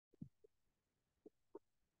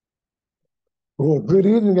Well, good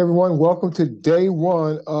evening, everyone. Welcome to day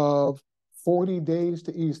one of 40 Days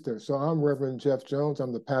to Easter. So I'm Reverend Jeff Jones.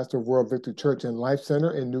 I'm the pastor of World Victory Church and Life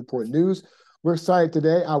Center in Newport News. We're excited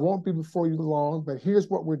today. I won't be before you long, but here's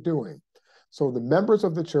what we're doing. So the members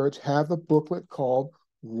of the church have a booklet called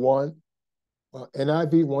NIV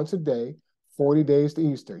Once a Day, 40 Days to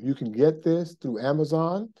Easter. You can get this through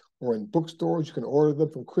Amazon or in bookstores. You can order them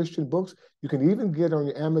from Christian books. You can even get it on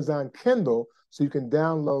your Amazon Kindle, so you can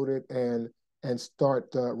download it and start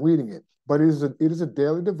reading it. But it is a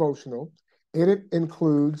daily devotional, and it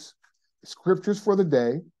includes scriptures for the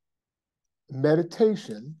day,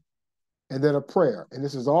 meditation, and then a prayer. And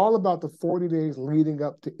this is all about the 40 days leading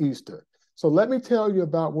up to Easter. So let me tell you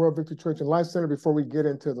about World Victory Church and Life Center before we get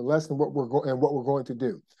into the lesson, what we're going to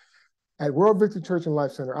do. At World Victory Church and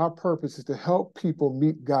Life Center, our purpose is to help people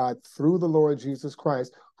meet God through the Lord Jesus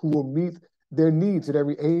Christ, who will meet their needs at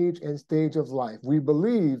every age and stage of life. We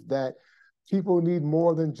believe that people need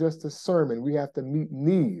more than just a sermon. We have to meet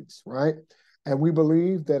needs, right? And we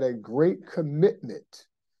believe that a great commitment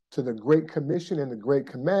to the Great Commission and the Great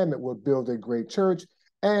Commandment will build a great church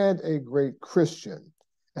and a great Christian.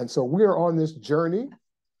 And so we are on this journey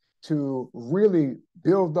to really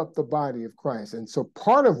build up the body of Christ. And so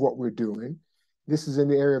part of what we're doing, this is in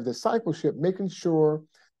the area of discipleship, making sure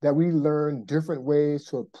that we learn different ways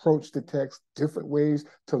to approach the text, different ways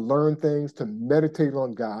to learn things, to meditate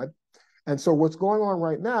on God. And so what's going on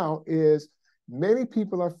right now is many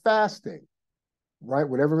people are fasting, right?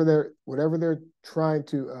 Whatever they're trying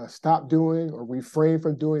to stop doing or refrain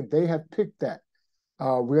from doing, they have picked that.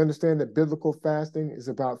 We understand that biblical fasting is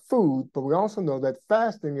about food, but we also know that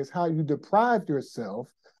fasting is how you deprive yourself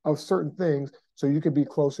of certain things so you can be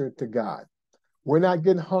closer to God. We're not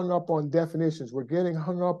getting hung up on definitions. We're getting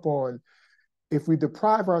hung up on, if we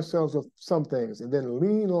deprive ourselves of some things and then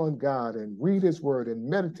lean on God and read his word and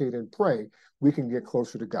meditate and pray, we can get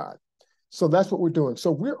closer to God. So that's what we're doing.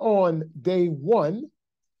 So we're on day one,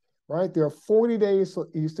 right? There are 40 days for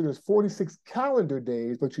Easter. There's 46 calendar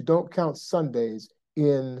days, but you don't count Sundays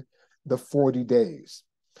in the 40 days.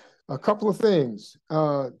 A couple of things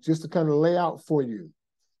just to kind of lay out for you,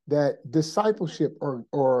 that discipleship or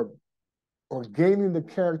gaining the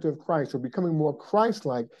character of Christ or becoming more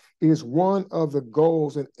Christ-like is one of the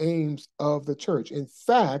goals and aims of the church. In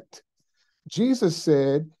fact, Jesus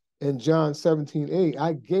said in John 17:8,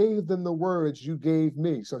 I gave them the words you gave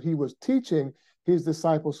me. So he was teaching his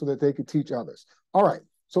disciples so that they could teach others. All right,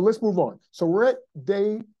 so let's move on. So we're at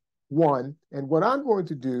day one, and what I'm going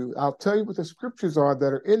to do, I'll tell you what the scriptures are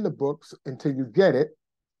that are in the books until you get it.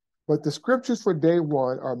 But the scriptures for day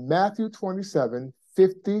one are Matthew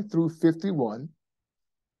 27:50 through 51,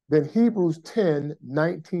 then Hebrews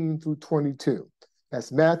 10:19 through 22.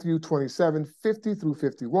 That's Matthew 27:50 through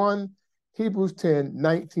 51, Hebrews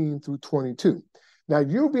 10:19 through 22. Now,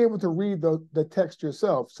 you'll be able to read the text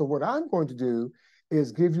yourself. So what I'm going to do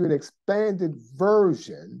is give you an expanded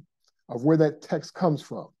version of where that text comes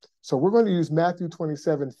from. So we're going to use Matthew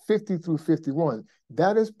 27:50 through 51.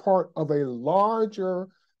 That is part of a larger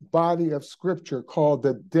body of scripture called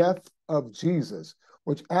the death of Jesus,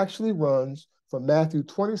 which actually runs from Matthew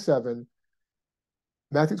 27,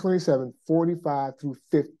 45 through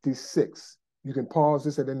 56. You can pause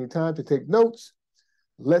this at any time to take notes.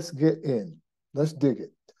 Let's get in. Let's dig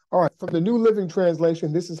it. All right, from the New Living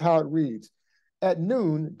Translation, this is how it reads. At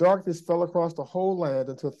noon, darkness fell across the whole land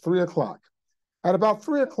until 3 o'clock. At about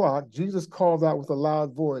 3 o'clock, Jesus called out with a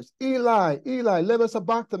loud voice, Eli, Eli, lema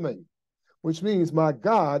sabachthani, which means, my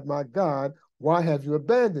God, why have you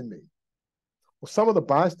abandoned me? Well, some of the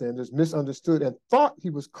bystanders misunderstood and thought he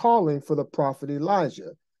was calling for the prophet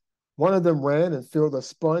Elijah. One of them ran and filled a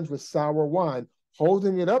sponge with sour wine,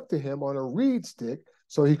 holding it up to him on a reed stick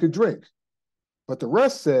so he could drink. But the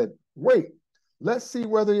rest said, wait, let's see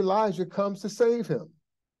whether Elijah comes to save him.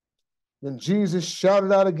 Then Jesus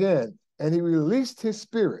shouted out again, and he released his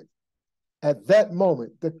spirit. At that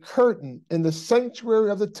moment, the curtain in the sanctuary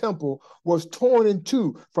of the temple was torn in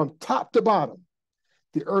two from top to bottom.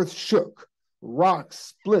 The earth shook, rocks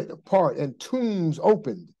split apart, and tombs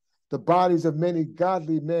opened. The bodies of many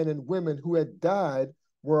godly men and women who had died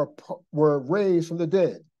were raised from the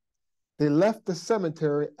dead. They left the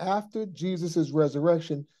cemetery after Jesus'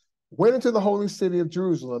 resurrection, went into the holy city of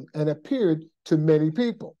Jerusalem, and appeared to many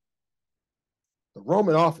people. The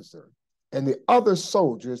Roman officer and the other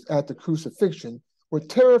soldiers at the crucifixion were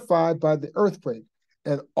terrified by the earthquake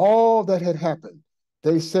and all that had happened.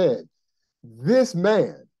 They said, this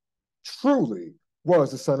man truly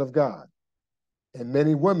was the Son of God. And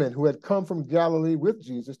many women who had come from Galilee with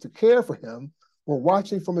Jesus to care for him were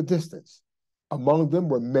watching from a distance. Among them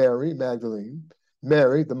were Mary Magdalene,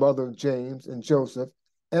 Mary, the mother of James and Joseph,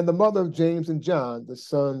 and the mother of James and John, the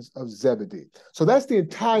sons of Zebedee. So that's the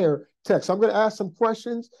entire text. I'm going to ask some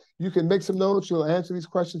questions. You can make some notes. You'll answer these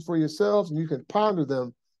questions for yourselves, and you can ponder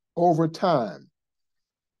them over time.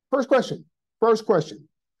 First question.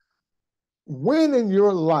 When in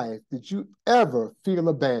your life did you ever feel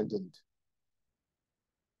abandoned?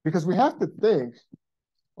 Because we have to think,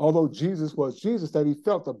 although Jesus was Jesus, that he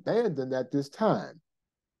felt abandoned at this time,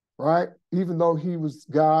 right? Even though he was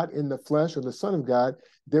God in the flesh, or the Son of God,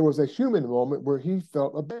 there was a human moment where he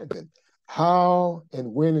felt abandoned. How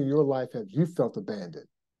and when in your life have you felt abandoned?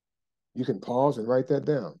 You can pause and write that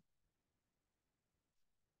down.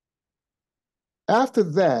 After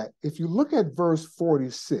that, if you look at verse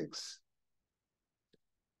 46,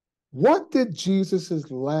 what did Jesus'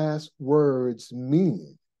 last words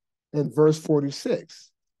mean in verse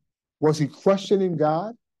 46? Was he questioning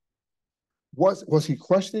God? Was he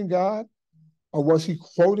questioning God? Or was he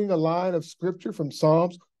quoting a line of scripture from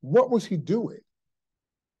Psalms? What was he doing?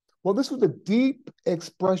 Well, this was a deep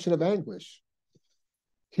expression of anguish.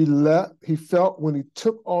 He felt when he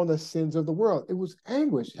took on the sins of the world. It was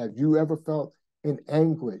anguish. Have you ever felt in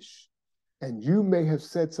anguish? And you may have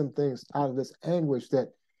said some things out of this anguish that,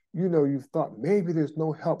 you thought maybe there's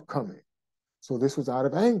no help coming. So this was out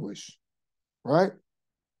of anguish, right?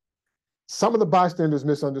 Some of the bystanders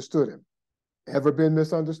misunderstood him. Ever been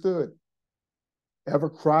misunderstood? Ever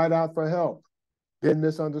cried out for help? Been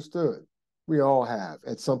misunderstood? We all have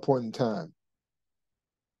at some point in time.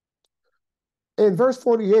 In verse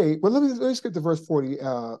 48, well, let me skip to verse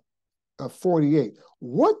 48.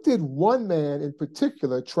 What did one man in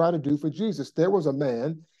particular try to do for Jesus? There was a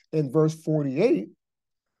man in verse 48,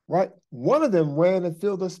 right? One of them ran and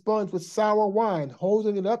filled a sponge with sour wine,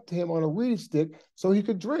 holding it up to him on a reed stick so he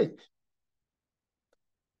could drink.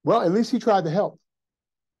 Well, at least he tried to help.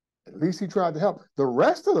 The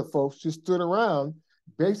rest of the folks just stood around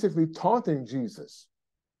basically taunting Jesus,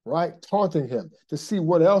 right? Taunting him to see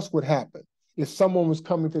what else would happen if someone was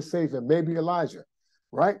coming to save him, maybe Elijah,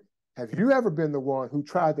 right? Have you ever been the one who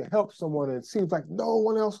tried to help someone and it seems like no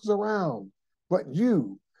one else was around but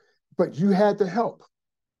you had to help,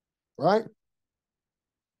 right?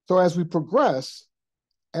 So as we progress,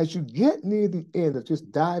 as you get near the end of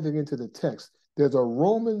just diving into the text, there's a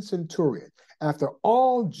Roman centurion. After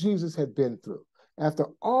all Jesus had been through, after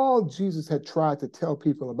all Jesus had tried to tell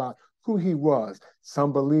people about who he was,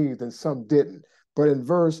 some believed and some didn't. But in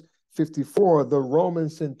verse 54, the Roman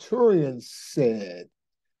centurion said,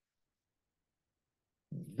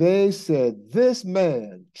 this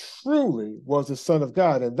man truly was the Son of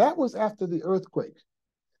God. And that was after the earthquake.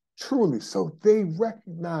 Truly. So they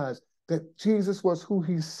recognized that Jesus was who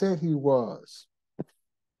he said he was.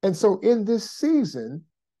 And so in this season,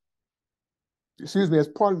 as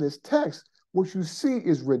part of this text, what you see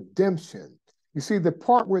is redemption. You see the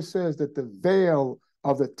part where it says that the veil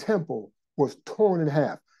of the temple was torn in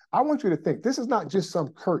half. I want you to think, this is not just some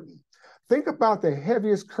curtain. Think about the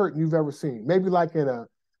heaviest curtain you've ever seen, maybe like in a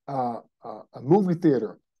movie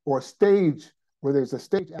theater or a stage where there's a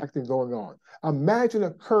stage acting going on. Imagine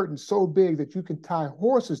a curtain so big that you can tie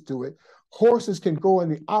horses to it. Horses can go in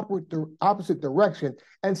the opposite direction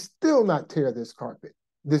and still not tear this carpet,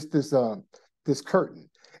 this curtain.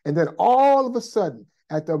 And then all of a sudden,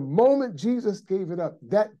 at the moment Jesus gave it up,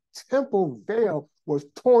 that temple veil was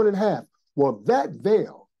torn in half. Well, that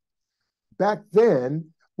veil back then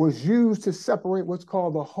was used to separate what's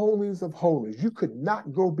called the holies of holies. You could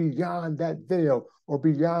not go beyond that veil or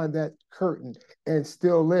beyond that curtain and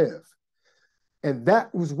still live. And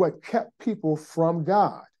that was what kept people from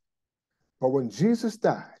God. But when Jesus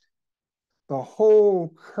died, the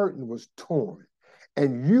whole curtain was torn.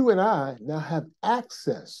 And you and I now have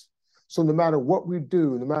access. So no matter what we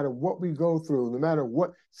do, no matter what we go through, no matter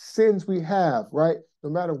what sins we have, right? No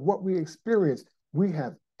matter what we experience, we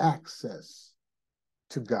have access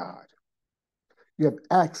to God. You have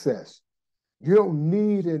access. You don't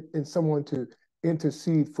need someone to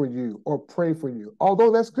intercede for you or pray for you,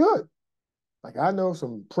 although that's good. Like I know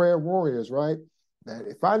some prayer warriors, right? That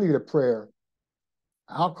if I need a prayer,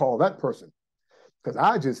 I'll call that person because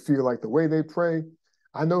I just feel like the way they pray,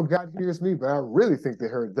 I know God hears me, but I really think they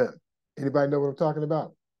heard them. Anybody know what I'm talking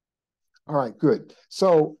about? All right, good.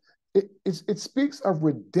 So it speaks of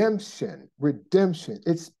redemption.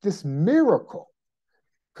 It's this miracle.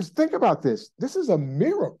 Because think about this. This is a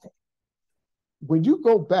miracle. When you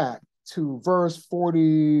go back to verse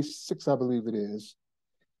 46, I believe it is.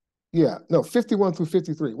 51 through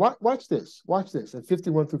 53. Watch this. And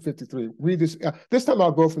 51 through 53. Read this. This time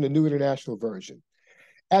I'll go from the New International Version.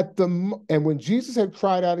 And when Jesus had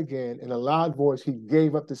cried out again in a loud voice, he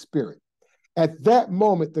gave up the spirit. At that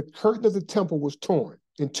moment, the curtain of the temple was torn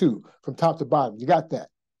in two from top to bottom. You got that?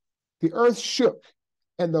 The earth shook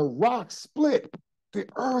and the rocks split. The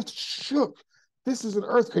earth shook. This is an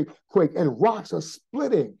earthquake, and rocks are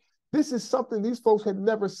splitting. This is something these folks had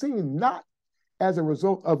never seen, not as a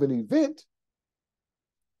result of an event,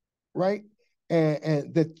 right?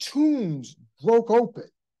 And the tombs broke open.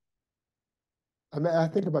 I mean, I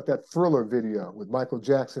think about that Thriller video with Michael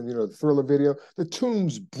Jackson, the Thriller video. The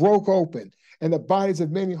tombs broke open, and the bodies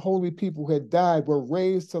of many holy people who had died were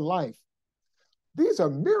raised to life. These are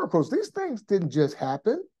miracles. These things didn't just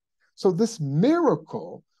happen. So this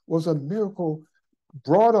miracle was a miracle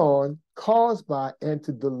brought on, caused by, and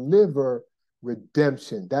to deliver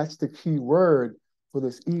redemption. That's the key word for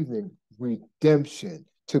this evening, redemption,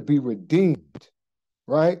 to be redeemed,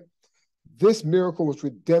 right? This miracle was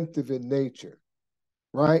redemptive in nature,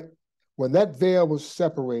 right? When that veil was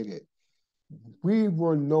separated, we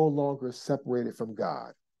were no longer separated from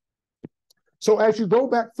God. So as you go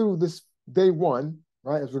back through this day one,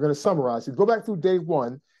 right, as we're going to summarize, you go back through day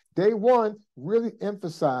one really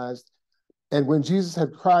emphasized, and when Jesus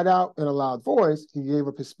had cried out in a loud voice, he gave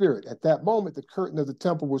up his spirit. At that moment, the curtain of the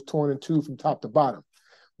temple was torn in two from top to bottom.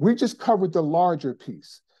 We just covered the larger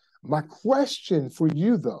piece. My question for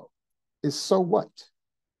you, though, is so what?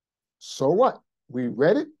 So what? We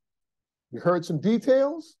read it. We heard some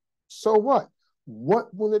details. So what?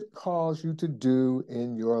 What will it cause you to do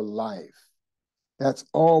in your life? That's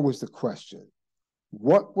always the question.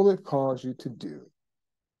 What will it cause you to do?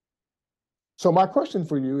 So my question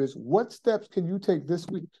for you is, what steps can you take this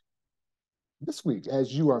week? This week,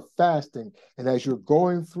 as you are fasting and as you're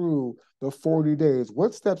going through the 40 days,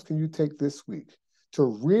 what steps can you take this week to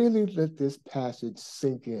really let this passage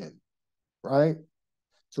sink in, right?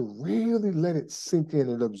 To really let it sink in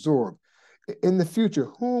and absorb. In the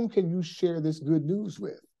future, whom can you share this good news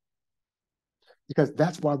with? Because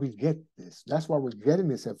that's why we get this. That's why we're getting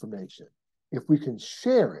this information. If we can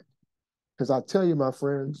share it, because I'll tell you, my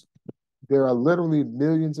friends, there are literally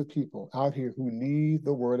millions of people out here who need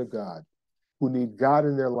the word of God, who need God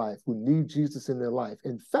in their life, who need Jesus in their life.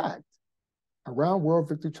 In fact, around World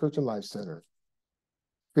Victory Church and Life Center,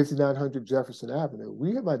 5900 Jefferson Avenue,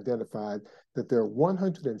 we have identified that there are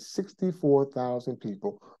 164,000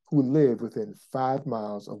 people who live within 5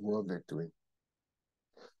 miles of World Victory.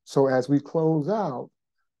 So as we close out,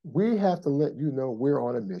 we have to let you know we're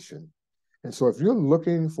on a mission. And so if you're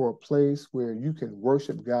looking for a place where you can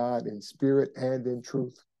worship God in spirit and in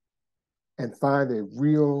truth and find a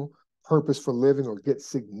real purpose for living or get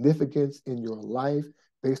significance in your life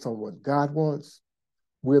based on what God wants,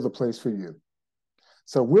 we're the place for you.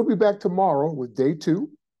 So we'll be back tomorrow with day two.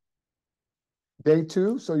 Day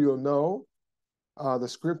two, so you'll know, the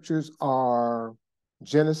scriptures are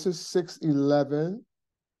Genesis 6:11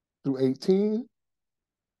 through 18,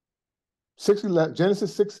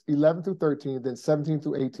 Genesis 6:11 through 13, then 17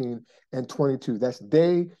 through 18, and 22. That's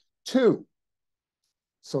day two.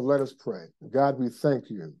 So let us pray. God, we thank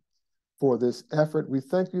you for this effort. We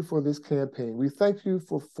thank you for this campaign. We thank you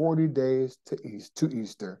for 40 days to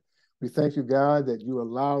Easter. We thank you, God, that you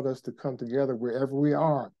allowed us to come together wherever we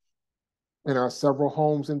are in our several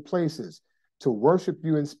homes and places to worship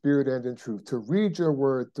you in spirit and in truth, to read your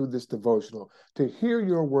word through this devotional, to hear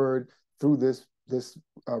your word through this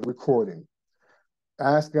recording.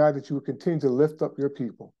 I ask, God, that you would continue to lift up your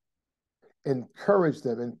people, encourage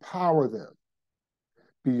them, empower them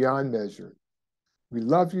beyond measure. We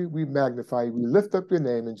love you, we magnify you, we lift up your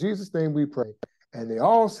name. In Jesus' name we pray. And they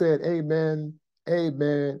all said amen,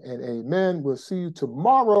 amen, and amen. We'll see you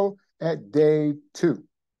tomorrow at day two.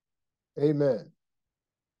 Amen.